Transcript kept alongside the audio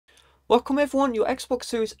Welcome everyone, your Xbox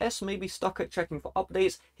Series S may be stuck at checking for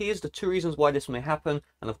updates. Here's the 2 reasons why this may happen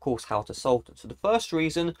and of course how to solve them. So the first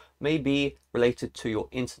reason may be related to your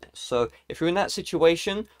internet. So if you're in that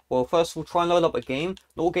situation, well, first of all, try and load up a game.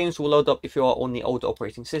 Not all games will load up if you are on the older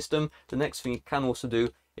operating system. The next thing you can also do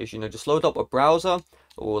is, just load up a browser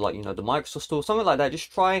or the Microsoft Store, something like that.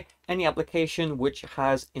 Just try any application which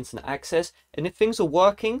has internet access. And if things are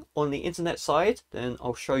working on the internet side, then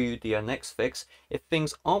I'll show you the next fix. If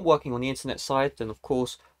things aren't working on the internet side, then of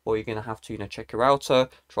course, well, you're going to have to, check your router,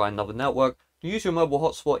 try another network, use your mobile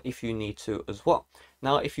hotspot if you need to as well.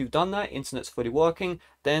 Now, if you've done that, internet's fully working,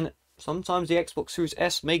 then sometimes the Xbox Series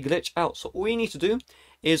S may glitch out. So all you need to do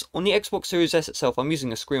is on the Xbox Series S itself, I'm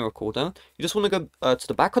using a screen recorder. You just want to go to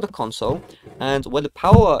the back of the console, and where the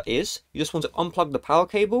power is, you just want to unplug the power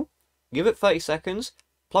cable, give it 30 seconds,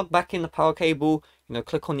 plug back in the power cable,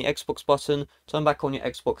 click on the Xbox button, turn back on your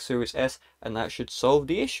Xbox Series S, and that should solve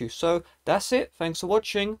the issue. So that's it. Thanks for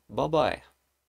watching. Bye bye.